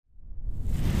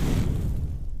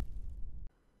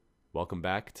Welcome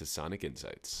back to Sonic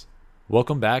Insights.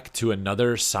 Welcome back to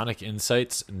another Sonic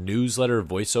Insights newsletter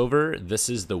voiceover. This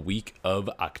is the week of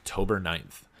October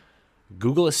 9th.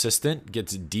 Google Assistant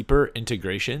gets deeper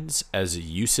integrations as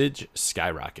usage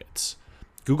skyrockets.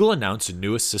 Google announced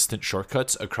new Assistant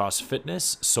shortcuts across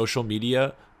fitness, social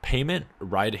media, payment,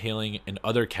 ride-hailing, and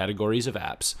other categories of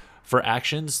apps for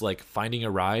actions like finding a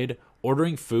ride,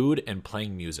 ordering food, and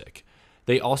playing music.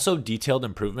 They also detailed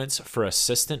improvements for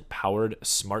Assistant-powered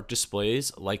smart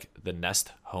displays like the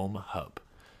Nest Home Hub.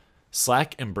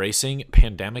 Slack embracing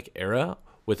pandemic era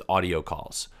with audio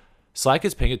calls. Slack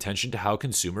is paying attention to how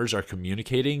consumers are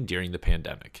communicating during the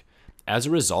pandemic. As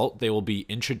a result, they will be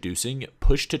introducing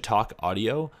push-to-talk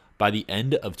audio by the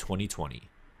end of 2020.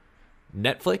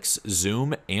 Netflix,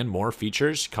 Zoom, and more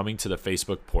features coming to the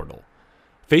Facebook portal.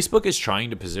 Facebook is trying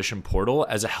to position Portal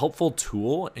as a helpful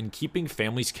tool in keeping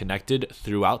families connected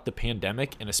throughout the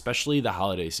pandemic and especially the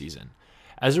holiday season.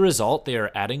 As a result, they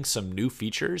are adding some new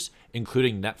features,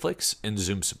 including Netflix and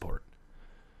Zoom support.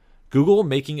 Google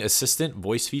making Assistant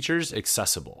voice features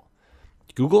accessible.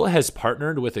 Google has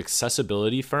partnered with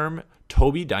accessibility firm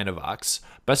Tobii Dynavox,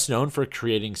 best known for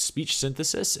creating speech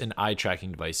synthesis and eye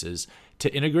tracking devices,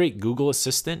 to integrate Google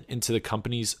Assistant into the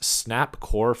company's Snap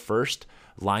Core First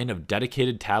line of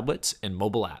dedicated tablets and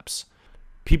mobile apps.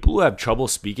 People who have trouble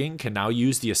speaking can now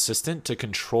use the Assistant to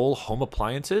control home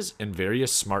appliances and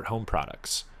various smart home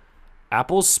products.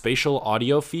 Apple's spatial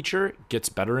audio feature gets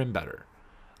better and better.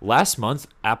 Last month,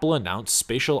 Apple announced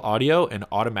spatial audio and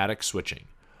automatic switching.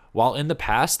 While in the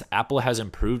past, Apple has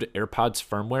improved AirPods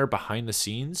firmware behind the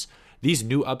scenes, these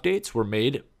new updates were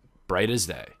made bright as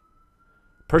day.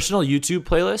 Personal YouTube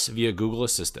playlists via Google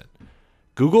Assistant.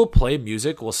 Google Play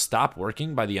Music will stop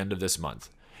working by the end of this month.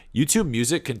 YouTube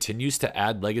Music continues to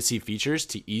add legacy features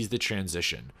to ease the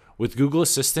transition, with Google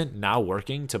Assistant now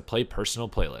working to play personal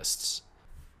playlists.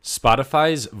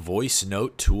 Spotify's voice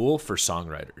note tool for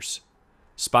songwriters.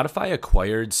 Spotify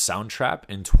acquired Soundtrap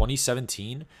in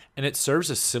 2017, and it serves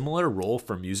a similar role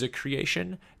for music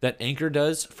creation that Anchor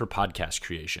does for podcast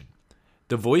creation.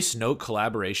 The voice note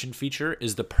collaboration feature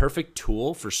is the perfect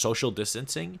tool for social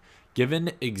distancing,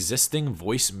 given existing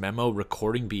voice memo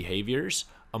recording behaviors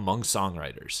among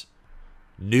songwriters.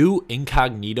 New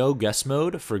incognito guest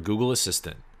mode for Google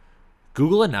Assistant.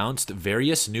 Google announced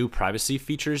various new privacy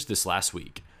features this last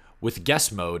week. With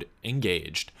guest mode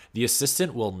engaged, the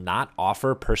Assistant will not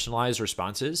offer personalized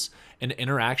responses and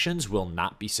interactions will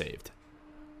not be saved.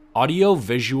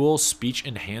 Audio-visual speech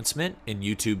enhancement in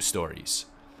YouTube Stories.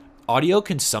 Audio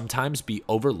can sometimes be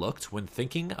overlooked when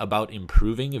thinking about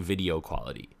improving video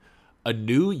quality. A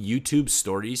new YouTube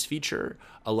Stories feature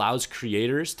allows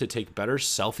creators to take better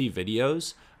selfie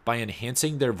videos by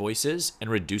enhancing their voices and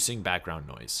reducing background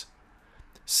noise.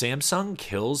 Samsung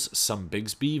kills some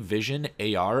Bixby Vision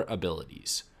AR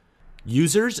abilities.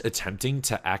 Users attempting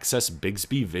to access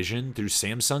Bixby Vision through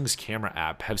Samsung's camera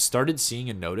app have started seeing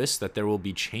a notice that there will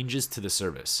be changes to the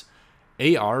service.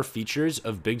 AR features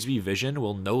of Bixby Vision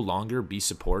will no longer be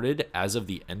supported as of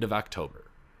the end of October.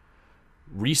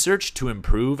 Research to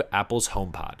improve Apple's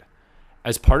HomePod.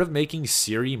 As part of making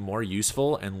Siri more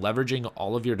useful and leveraging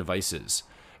all of your devices,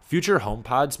 future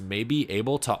HomePods may be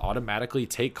able to automatically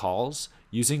take calls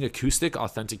using acoustic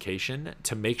authentication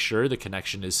to make sure the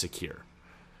connection is secure.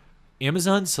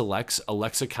 Amazon selects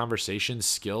Alexa Conversation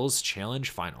Skills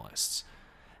Challenge finalists.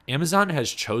 Amazon has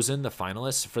chosen the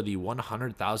finalists for the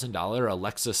 $100,000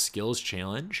 Alexa Skills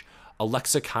Challenge,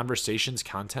 Alexa Conversations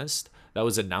contest that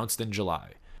was announced in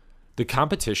July. The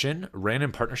competition, ran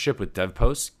in partnership with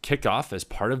DevPost, kicked off as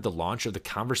part of the launch of the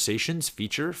Conversations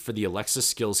feature for the Alexa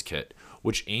Skills Kit,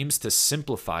 which aims to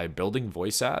simplify building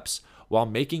voice apps while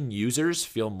making users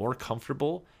feel more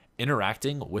comfortable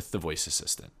interacting with the voice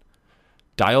assistant.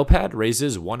 Dialpad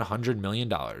raises $100 million.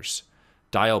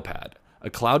 Dialpad, a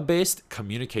cloud-based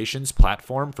communications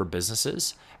platform for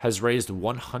businesses, has raised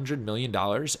 $100 million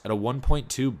at a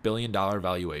 $1.2 billion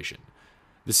valuation.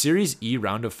 The Series E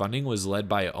round of funding was led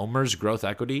by OMERS Growth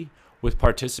Equity, with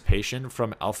participation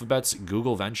from Alphabet's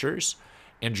Google Ventures,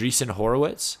 Andreessen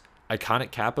Horowitz, Iconic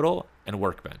Capital, and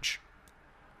Workbench.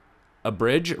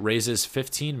 Abridge raises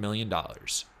 $15 million.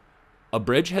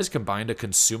 Abridge has combined a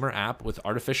consumer app with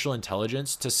artificial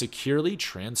intelligence to securely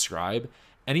transcribe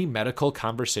any medical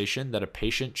conversation that a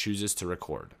patient chooses to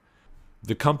record.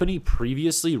 The company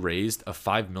previously raised a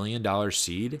 $5 million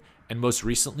seed and most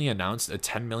recently announced a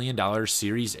 $10 million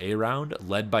Series A round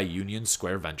led by Union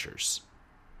Square Ventures.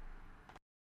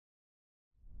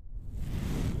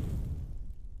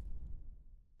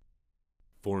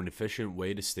 For an efficient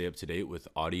way to stay up to date with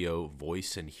audio,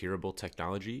 voice, and hearable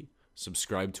technology,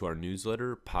 Subscribe to our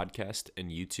newsletter, podcast,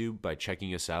 and YouTube by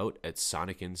checking us out at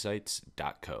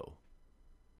sonicinsights.co.